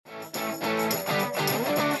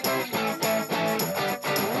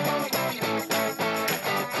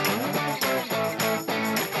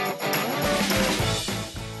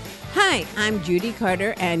Hi, I'm Judy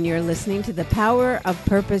Carter, and you're listening to the Power of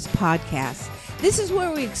Purpose podcast. This is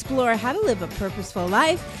where we explore how to live a purposeful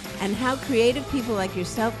life and how creative people like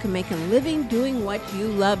yourself can make a living doing what you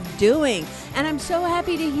love doing. And I'm so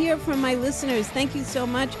happy to hear from my listeners. Thank you so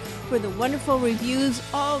much for the wonderful reviews,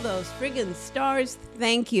 all those friggin' stars.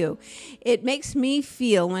 Thank you. It makes me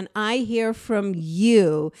feel when I hear from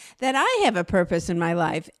you that I have a purpose in my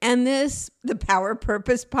life. And the Power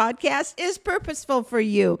Purpose podcast, is purposeful for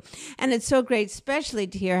you. And it's so great, especially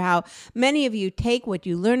to hear how many of you take what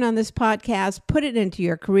you learn on this podcast, put it into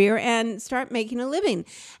your career, and start making a living.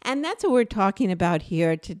 And that's what we're talking about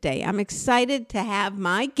here today. I'm excited to have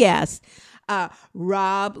my guest,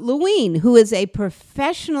 Rob Lewine, who is a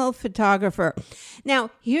professional photographer. Now,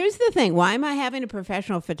 here's the thing. Why am I having a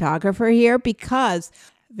professional photographer here? Because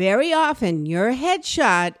very often your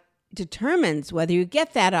headshot determines whether you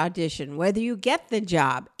get that audition, whether you get the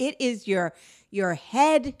job. It is your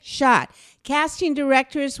headshot. Casting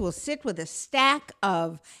directors will sit with a stack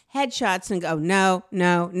of headshots and go, no,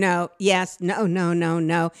 no, no, yes, no, no, no,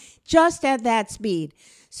 no, just at that speed.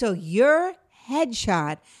 So your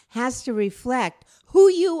headshot has to reflect who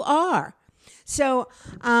you are. So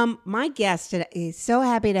my guest today, is so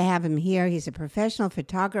happy to have him here. He's a professional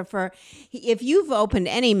photographer. If you've opened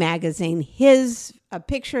any magazine, a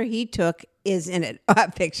picture he took is in it.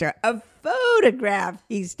 A photograph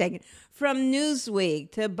he's taken. From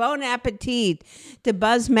Newsweek to Bon Appetit to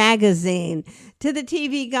Buzz Magazine to the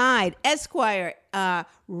TV Guide, Esquire,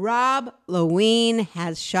 Rob Lewine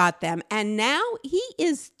has shot them. And now he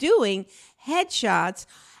is doing headshots,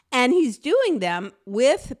 and he's doing them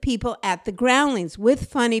with people at the Groundlings,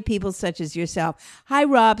 with funny people such as yourself. Hi,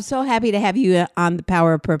 Rob. So happy to have you on the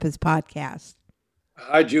Power of Purpose podcast.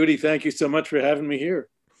 Hi, Judy. Thank you so much for having me here.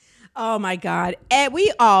 Oh, my God. And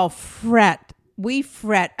we all fret. We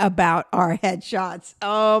fret about our headshots.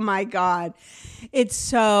 Oh, my God. It's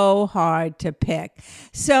so hard to pick.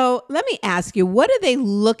 So let me ask you, what are they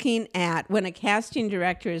looking at when a casting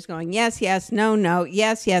director is going, yes, yes, no, no,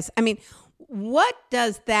 yes, yes? I mean, what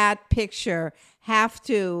does that picture have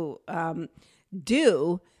to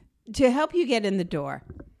do to help you get in the door?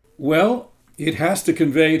 Well, it has to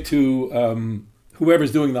convey to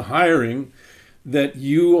whoever's doing the hiring that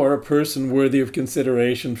you are a person worthy of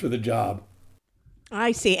consideration for the job.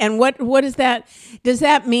 I see. And what is that? Does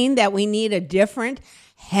that mean that we need a different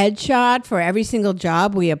headshot for every single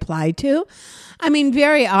job we apply to? I mean,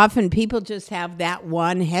 very often people just have that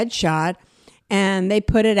one headshot and they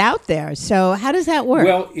put it out there. So how does that work?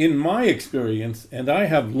 Well, in my experience, and I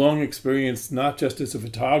have long experience not just as a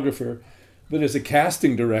photographer, but as a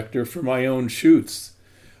casting director for my own shoots,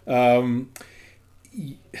 I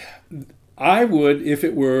would, if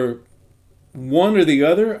it were one or the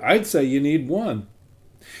other, I'd say you need one.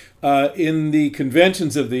 In the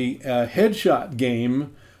conventions of the headshot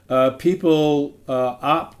game, people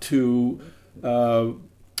opt to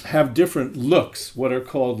have different looks, what are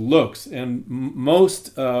called looks. And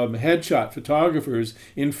most headshot photographers,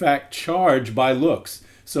 in fact, charge by looks.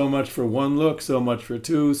 So much for one look, so much for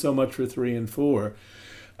two, so much for 3 and 4.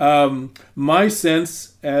 My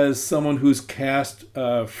sense as someone who's cast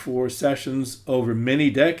for sessions over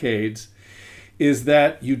many decades is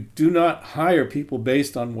that you do not hire people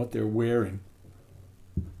based on what they're wearing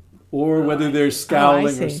or whether they're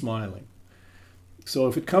scowling or smiling. So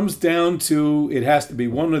if it comes down to it has to be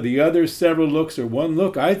one or the other, several looks or one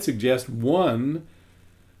look, I'd suggest one,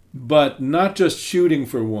 but not just shooting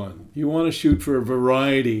for one. You want to shoot for a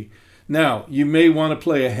variety. Now, you may want to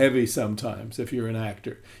play a heavy sometimes if you're an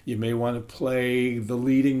actor. You may want to play the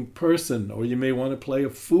leading person, or you may want to play a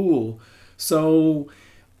fool. So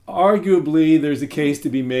arguably, there's a case to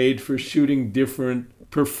be made for shooting different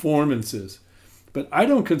performances. But I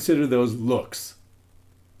don't consider those looks.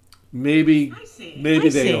 Maybe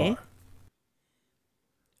they are.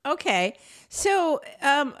 Okay. So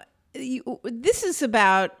this is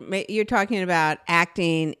about, you're talking about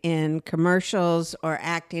acting in commercials or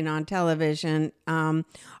acting on television.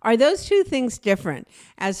 Are those two things different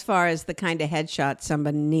as far as the kind of headshot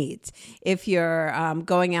somebody needs? If you're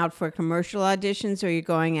going out for commercial auditions or you're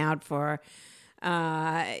going out for,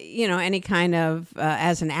 any kind of,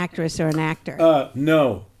 as an actress or an actor?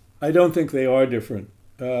 No, I don't think they are different.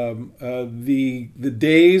 The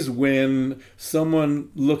days when someone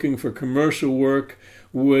looking for commercial work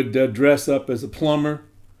would dress up as a plumber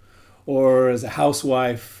or as a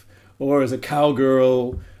housewife or as a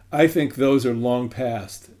cowgirl, I think those are long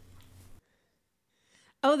past.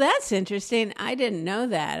 Oh, that's interesting. I didn't know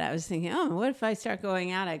that. I was thinking, what if I start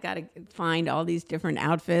going out? I got to find all these different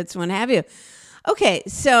outfits, what have you. Okay,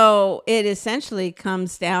 so it essentially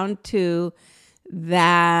comes down to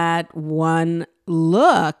that one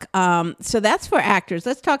look. So that's for actors.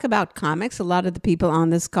 Let's talk about comics. A lot of the people on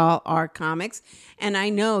this call are comics. And I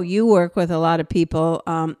know you work with a lot of people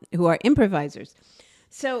who are improvisers.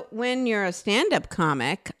 So when you're a stand-up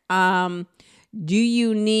comic, do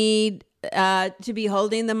you need to be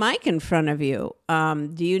holding the mic in front of you?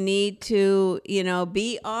 Do you need to,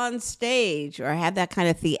 be on stage or have that kind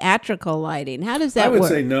of theatrical lighting? How does that work? I would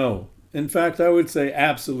say no. In fact, I would say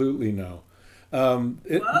absolutely no.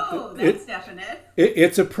 Whoa, that's definite.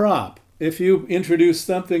 It's a prop. If you introduce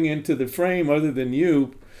something into the frame other than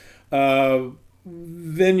you,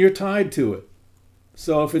 then you're tied to it.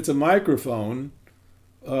 So if it's a microphone,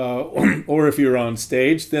 or if you're on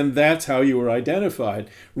stage, then that's how you were identified.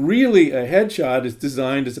 Really, a headshot is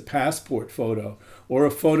designed as a passport photo or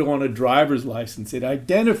a photo on a driver's license. It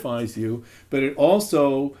identifies you, but it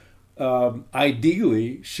also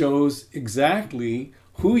ideally shows exactly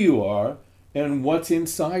who you are and what's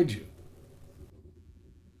inside you.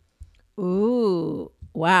 Ooh,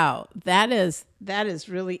 wow. That is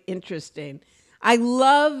really interesting. I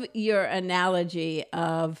love your analogy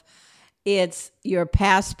of it's your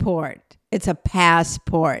passport. It's a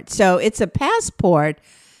passport. So it's a passport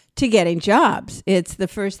to getting jobs. It's the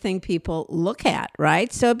first thing people look at,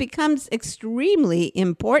 right? So it becomes extremely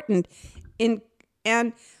important.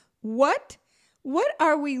 And what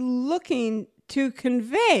are we looking to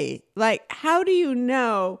convey? Like, how do you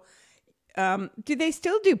know? Do they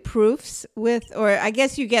still do proofs with, or I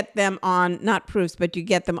guess you get them on, not proofs, but you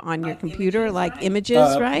get them on your computer, images, like right?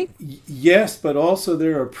 Images, right? Yes, but also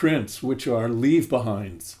there are prints, which are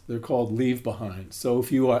leave-behinds. They're called leave-behinds. So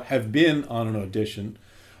if you have been on an audition,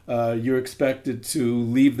 you're expected to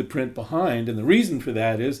leave the print behind. And the reason for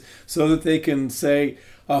that is so that they can say,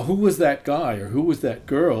 who was that guy or who was that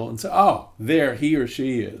girl? And say, oh, there he or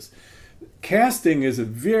she is. Casting is a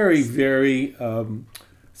very, very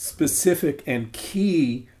specific and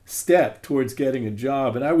key step towards getting a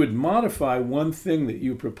job. And I would modify one thing that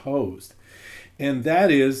you proposed, and that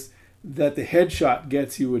is that the headshot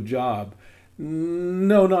gets you a job.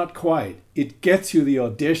 No, not quite. It gets you the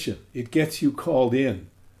audition. It gets you called in.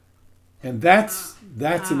 And that's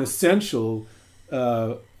an essential,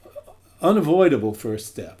 unavoidable first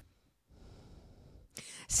step.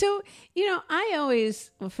 So,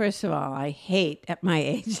 first of all, I hate at my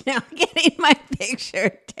age now getting my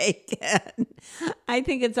picture taken. I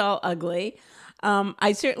think it's all ugly.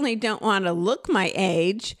 I certainly don't want to look my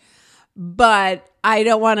age, but I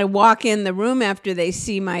don't want to walk in the room after they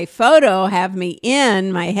see my photo, have me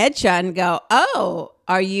in my headshot and go, oh,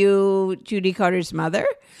 are you Judy Carter's mother?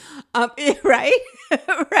 Right?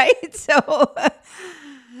 Right? So,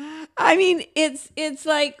 I mean, it's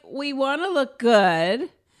like we want to look good,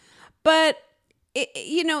 but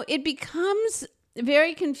it becomes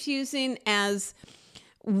very confusing as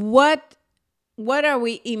what are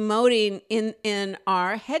we emoting in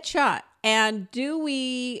our headshot, and do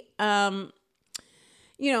we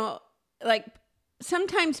like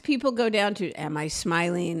sometimes people go down to, am I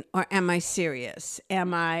smiling or am I serious?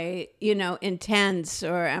 Am I intense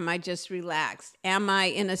or am I just relaxed? Am I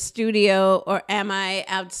in a studio or am I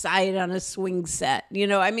outside on a swing set?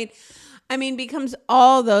 I mean, becomes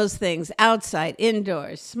all those things, outside,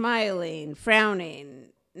 indoors, smiling, frowning,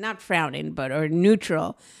 not frowning, or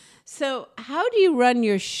neutral. So how do you run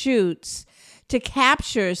your shoots to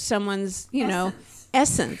capture someone's,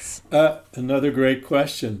 essence? Another great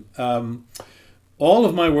question. All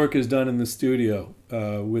of my work is done in the studio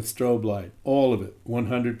with strobe light, all of it,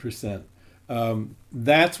 100%.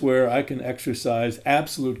 That's where I can exercise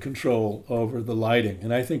absolute control over the lighting.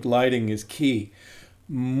 And I think lighting is key.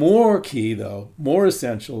 More key, though, more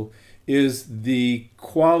essential, is the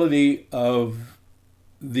quality of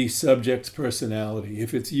the subject's personality.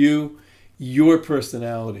 If it's you, your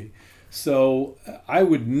personality. So I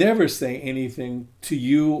would never say anything to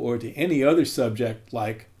you or to any other subject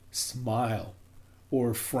like smile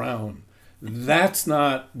or frown. That's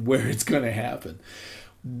not where it's going to happen.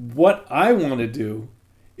 What I want to do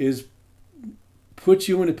is put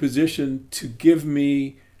you in a position to give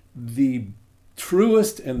me the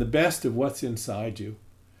truest and the best of what's inside you.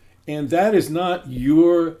 And that is not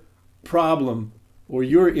your problem or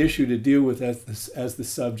your issue to deal with as the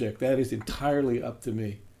subject. That is entirely up to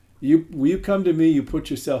me. You come to me, you put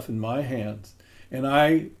yourself in my hands,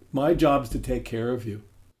 and my job is to take care of you.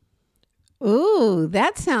 Ooh,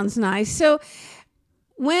 that sounds nice. So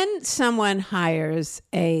when someone hires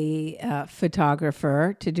a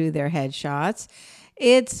photographer to do their headshots,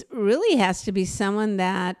 it really has to be someone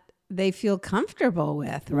that they feel comfortable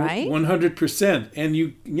with, right? 100%. And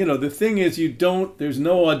the thing is, there's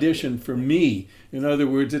no audition for me. In other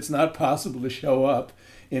words, it's not possible to show up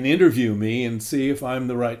and interview me and see if I'm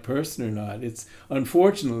the right person or not. It's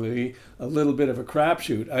unfortunately a little bit of a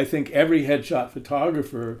crapshoot. I think every headshot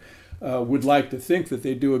photographer would like to think that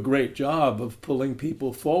they do a great job of pulling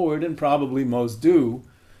people forward, and probably most do,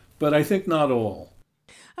 but I think not all.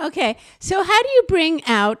 Okay, so how do you bring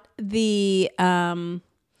out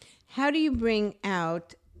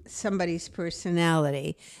somebody's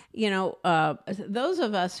personality? Those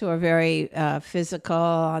of us who are very physical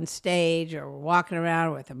on stage or walking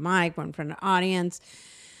around with a mic in front of an audience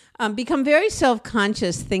become very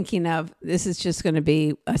self-conscious, thinking of this is just going to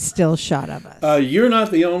be a still shot of us. You're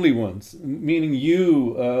not the only ones, meaning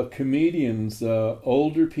you, comedians,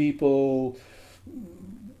 older people,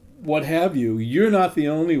 what have you. You're not the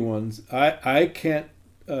only ones. I can't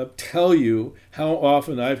tell you how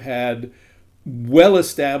often I've had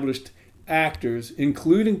well-established actors,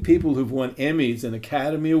 including people who've won Emmys and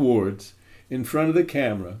Academy Awards, in front of the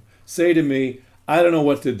camera, say to me, I don't know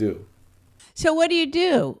what to do. So what do you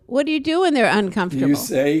do? What do you do when they're uncomfortable? You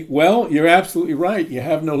say, well, you're absolutely right. You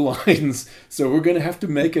have no lines, so we're going to have to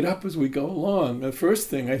make it up as we go along. The first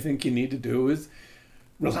thing I think you need to do is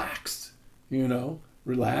relax,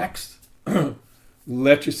 relax,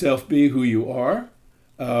 let yourself be who you are.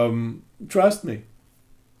 Trust me.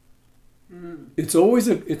 It's always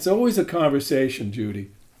a conversation,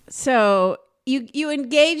 Judy. So you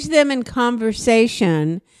engage them in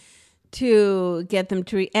conversation to get them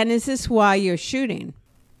to and is this why you're shooting?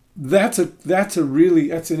 That's an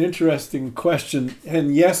interesting question.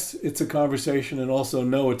 And yes, it's a conversation, and also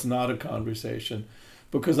no, it's not a conversation,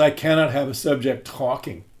 because I cannot have a subject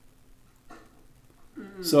talking.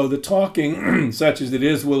 So the talking, such as it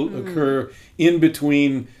is, will occur in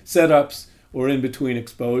between setups or in between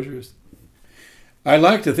exposures. I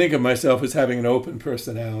like to think of myself as having an open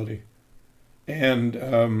personality.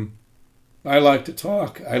 And I like to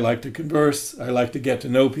talk. I like to converse. I like to get to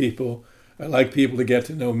know people. I like people to get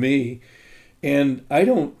to know me. And I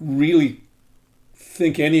don't really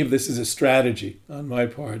think any of this is a strategy on my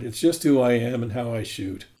part. It's just who I am and how I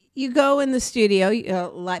shoot. You go in the studio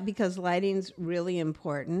because lighting's really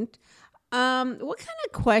important. What kind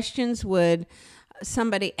of questions would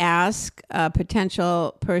somebody ask a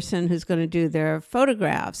potential person who's going to do their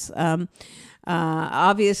photographs?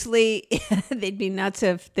 Obviously, they'd be nuts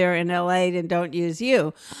if they're in LA and don't use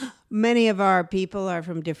you. Many of our people are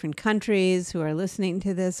from different countries who are listening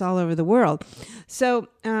to this all over the world. So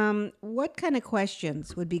what kind of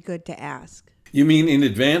questions would be good to ask? You mean in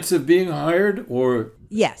advance of being hired, or?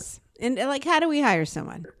 Yes. And how do we hire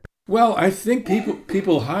someone? Well, I think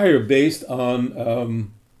people hire based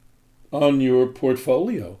on your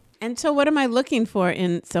portfolio. And so what am I looking for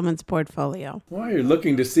in someone's portfolio? Well, you're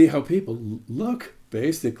looking to see how people look,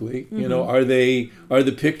 basically. Mm-hmm. Are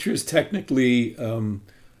the pictures technically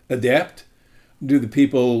adept? Do the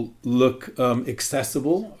people look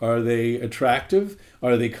accessible? Are they attractive?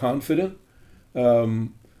 Are they confident?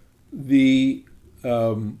 The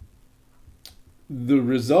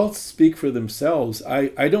results speak for themselves.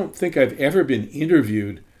 I don't think I've ever been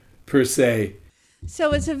interviewed, per se.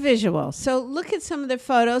 So it's a visual. So look at some of the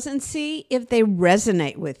photos and see if they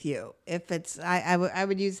resonate with you. If it's, I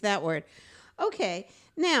would use that word. Okay.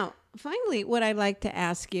 Now, finally, what I'd like to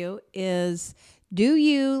ask you is,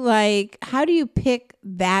 how do you pick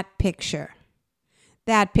that picture?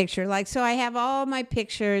 That picture. So I have all my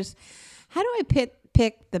pictures. How do I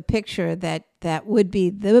pick the picture that would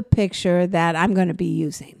be the picture that I'm going to be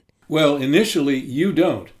using? Well, initially, you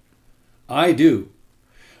don't. I do.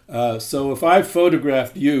 So if I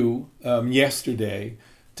photographed you yesterday,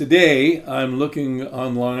 today I'm looking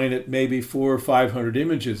online at maybe 400 or 500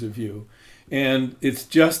 images of you. And it's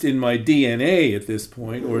just in my DNA at this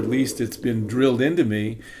point, or at least it's been drilled into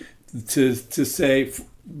me, to say,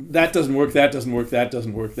 that doesn't work, that doesn't work, that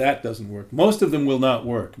doesn't work, that doesn't work. Most of them will not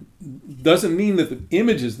work. Doesn't mean that the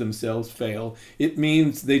images themselves fail. It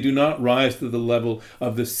means they do not rise to the level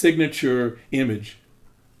of the signature image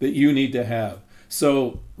that you need to have.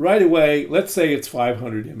 So right away, let's say it's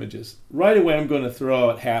 500 images. Right away, I'm going to throw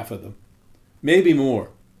out half of them, maybe more.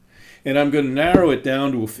 And I'm going to narrow it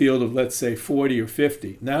down to a field of, let's say, 40 or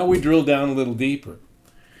 50. Now we drill down a little deeper.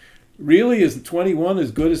 Really, is 21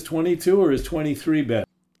 as good as 22, or is 23 better?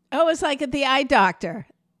 Oh, it's like at the eye doctor.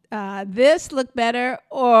 This look better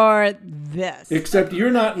or this? Except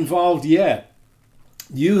you're not involved yet.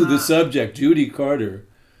 You, the subject, Judy Carter,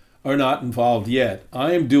 are not involved yet.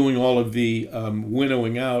 I am doing all of the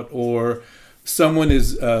winnowing out or someone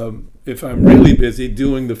is, if I'm really busy,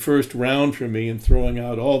 doing the first round for me and throwing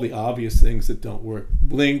out all the obvious things that don't work,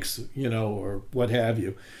 blinks, or what have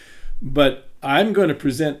you. But I'm going to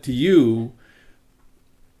present to you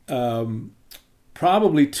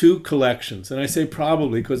probably 2 collections. And I say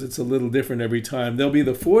probably because it's a little different every time. There'll be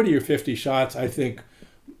the 40 or 50 shots I think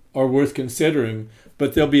are worth considering,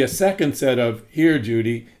 but there'll be a second set of, here,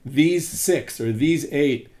 Judy, these 6 or these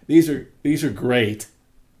 8, these are great.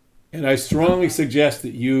 And I strongly suggest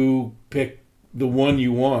that you pick the one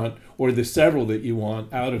you want or the several that you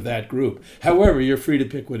want out of that group. However, you're free to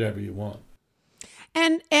pick whatever you want.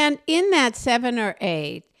 And in that 7 or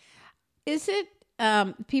 8, is it,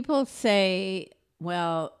 people say,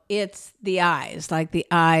 well, it's the eyes, like the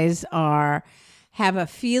eyes have a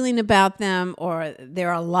feeling about them, or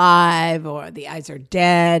they're alive, or the eyes are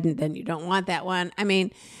dead, and then you don't want that one. I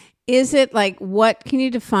mean, is it like, what can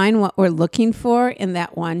you define what we're looking for in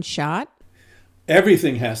that one shot?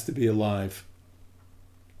 Everything has to be alive.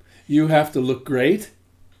 You have to look great.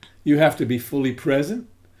 You have to be fully present.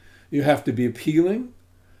 You have to be appealing.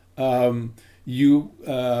 You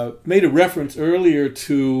made a reference earlier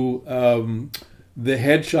to the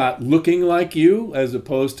headshot looking like you as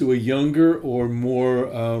opposed to a younger or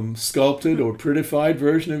more sculpted or prettified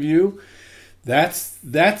version of you.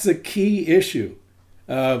 That's a key issue.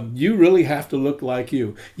 You really have to look like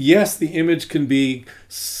you. Yes, the image can be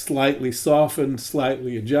slightly softened,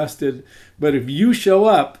 slightly adjusted, but if you show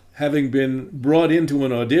up having been brought into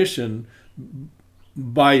an audition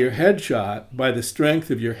by your headshot, by the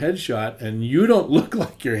strength of your headshot, and you don't look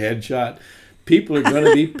like your headshot, people are going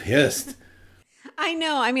to be pissed. I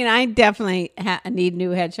know. I mean, I definitely need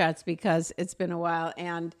new headshots because it's been a while.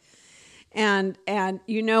 And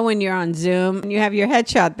when you're on Zoom and you have your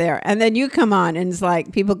headshot there, and then you come on and it's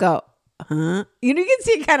like people go, huh? You can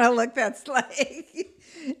see kind of look that's like,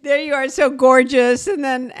 there you are, so gorgeous, and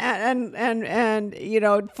then and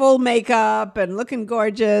full makeup and looking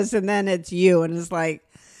gorgeous, and then it's you, and it's like,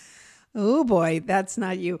 oh boy, that's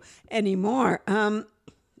not you anymore.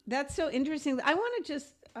 That's so interesting. I want to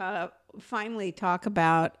just finally talk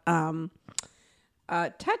about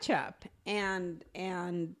touch up and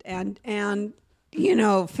finessing,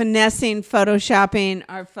 photoshopping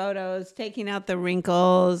our photos, taking out the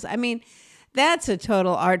wrinkles. I mean, that's a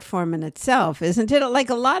total art form in itself, isn't it? Like,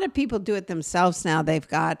 a lot of people do it themselves now. They've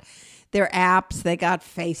got their apps, they got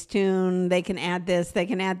Facetune, they can add this, they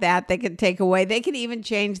can add that, they can take away, they can even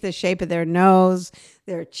change the shape of their nose,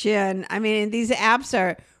 their chin. I mean, these apps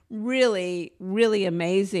are really, really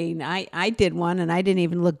amazing. I did one and I didn't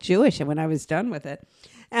even look Jewish when I was done with it.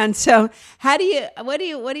 And so what do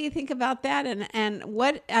you think about that?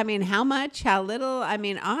 And how much, how little? I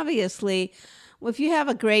mean, obviously, if you have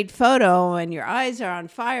a great photo and your eyes are on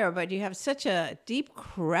fire, but you have such a deep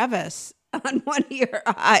crevice on one of your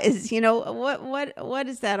eyes, what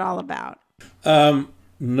is that all about?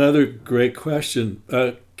 Another great question.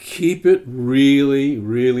 Keep it really,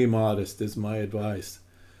 really modest is my advice.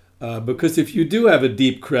 Because if you do have a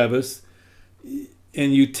deep crevice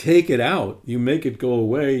and you take it out, you make it go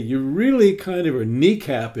away, you really kind of are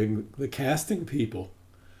kneecapping the casting people.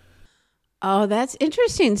 Oh, that's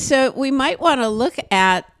interesting. So we might want to look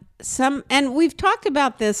at and we've talked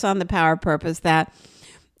about this on The Power of Purpose, that,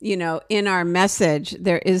 in our message,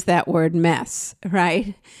 there is that word mess,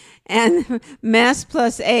 right? And mess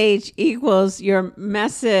plus age equals your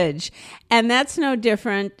message. And that's no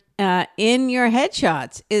different in your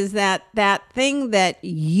headshots, is that thing that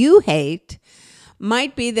you hate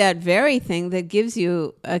might be that very thing that gives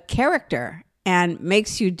you a character and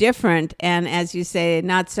makes you different. And as you say,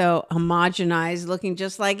 not so homogenized, looking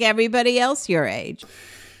just like everybody else your age.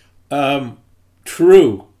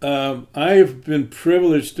 True. I've been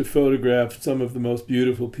privileged to photograph some of the most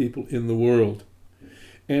beautiful people in the world.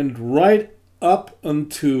 And right up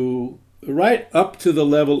to the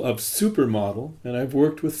level of supermodel, and I've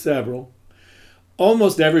worked with several,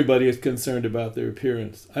 almost everybody is concerned about their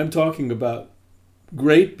appearance. I'm talking about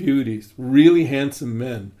great beauties, really handsome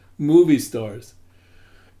men, movie stars.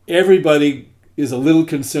 Everybody is a little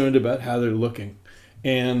concerned about how they're looking.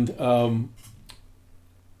 And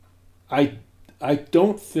I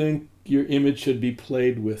don't think your image should be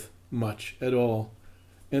played with much at all.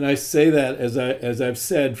 And I say that, as I've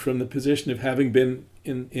said, from the position of having been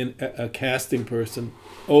in a casting person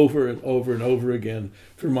over and over and over again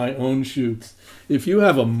for my own shoots. If you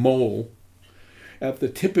have a mole at the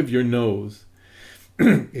tip of your nose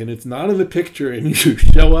and it's not in the picture and you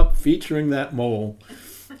show up featuring that mole,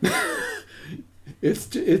 it's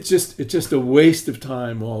just a waste of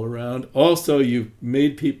time all around. Also, you've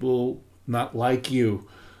made people not like you.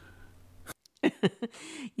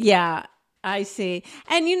 Yeah. I see.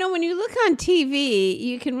 And when you look on TV,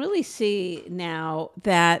 you can really see now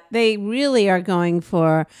that they really are going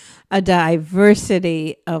for a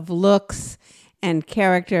diversity of looks and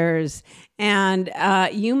characters. And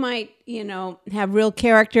you might, have real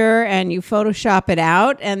character and you Photoshop it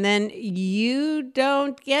out, and then you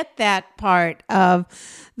don't get that part of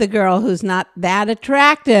the girl who's not that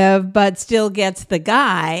attractive but still gets the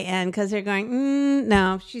guy. And because they're going,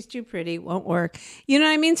 no, she's too pretty, won't work. You know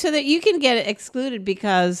what I mean? So that you can get it excluded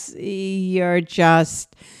because you're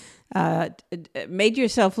just made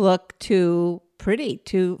yourself look too pretty,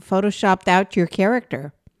 too Photoshopped out your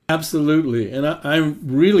character. Absolutely. And I'm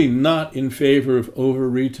really not in favor of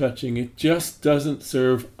over-retouching. It just doesn't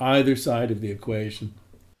serve either side of the equation.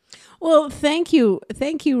 Well, thank you.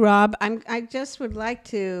 Thank you, Rob. I just would like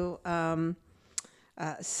to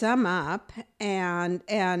sum up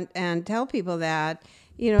and tell people that,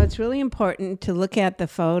 it's really important to look at the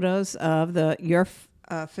photos of your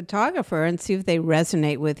photographer and see if they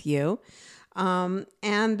resonate with you.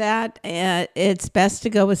 And that it's best to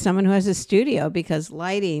go with someone who has a studio because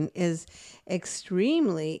lighting is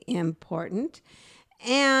extremely important.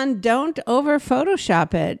 And don't over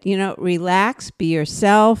Photoshop it. Relax, be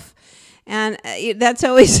yourself. And that's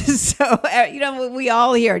always so, we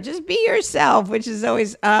all hear, just be yourself, which is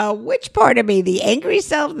always, which part of me, the angry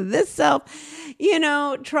self, this self,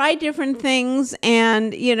 try different things.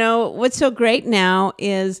 And, what's so great now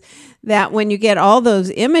is that when you get all those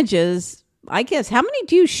images, I guess, how many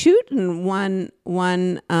do you shoot in one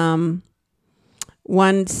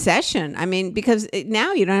session? I mean, because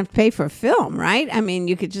now you don't have to pay for film, right? I mean,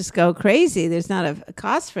 you could just go crazy. There's not a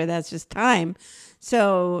cost for that. It's just time.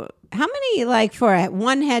 So how many, for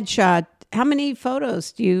one headshot, how many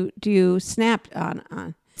photos do you snap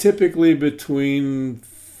on? Typically between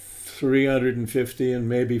 350 and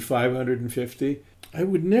maybe 550. I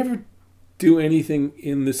would never do anything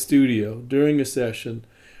in the studio during a session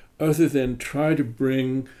other than try to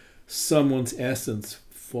bring someone's essence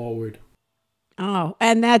forward. Oh,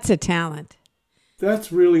 and that's a talent.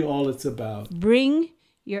 That's really all it's about. Bring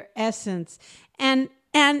your essence. And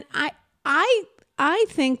I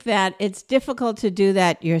think that it's difficult to do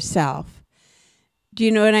that yourself. Do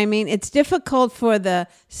you know what I mean? It's difficult for the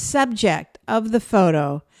subject of the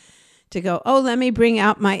photo to go, oh, let me bring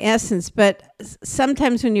out my essence. But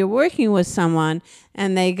sometimes when you're working with someone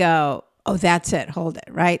and they go, oh, that's it. Hold it,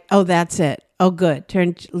 right? Oh, that's it. Oh, good.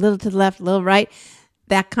 Turn a little to the left, a little right.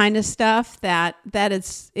 That kind of stuff. That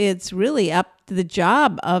it's really up to the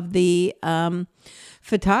job of the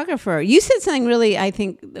photographer. You said something really. I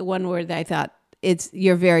think the one word that I thought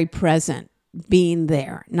you're very present, being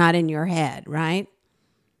there, not in your head, right?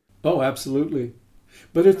 Oh, absolutely.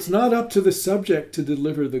 But it's not up to the subject to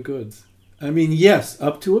deliver the goods. I mean, yes,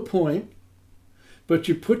 up to a point. But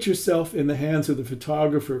you put yourself in the hands of the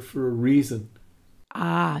photographer for a reason.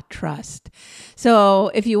 Trust.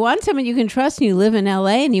 So if you want someone you can trust and you live in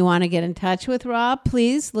LA and you want to get in touch with Rob,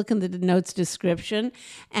 please look in the notes description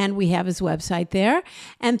and we have his website there.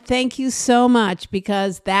 And thank you so much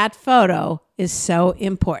because that photo is so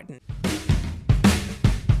important.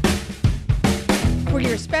 For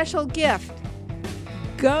your special gift,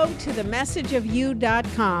 go to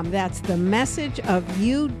themessageofyou.com. That's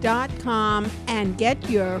themessageofyou.com and get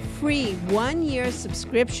your free 1-year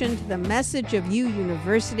subscription to the Message of You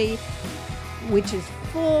University, which is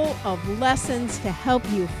full of lessons to help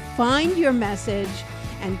you find your message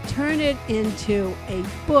and turn it into a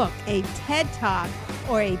book, a TED Talk,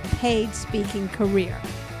 or a paid speaking career.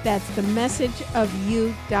 That's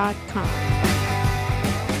themessageofyou.com.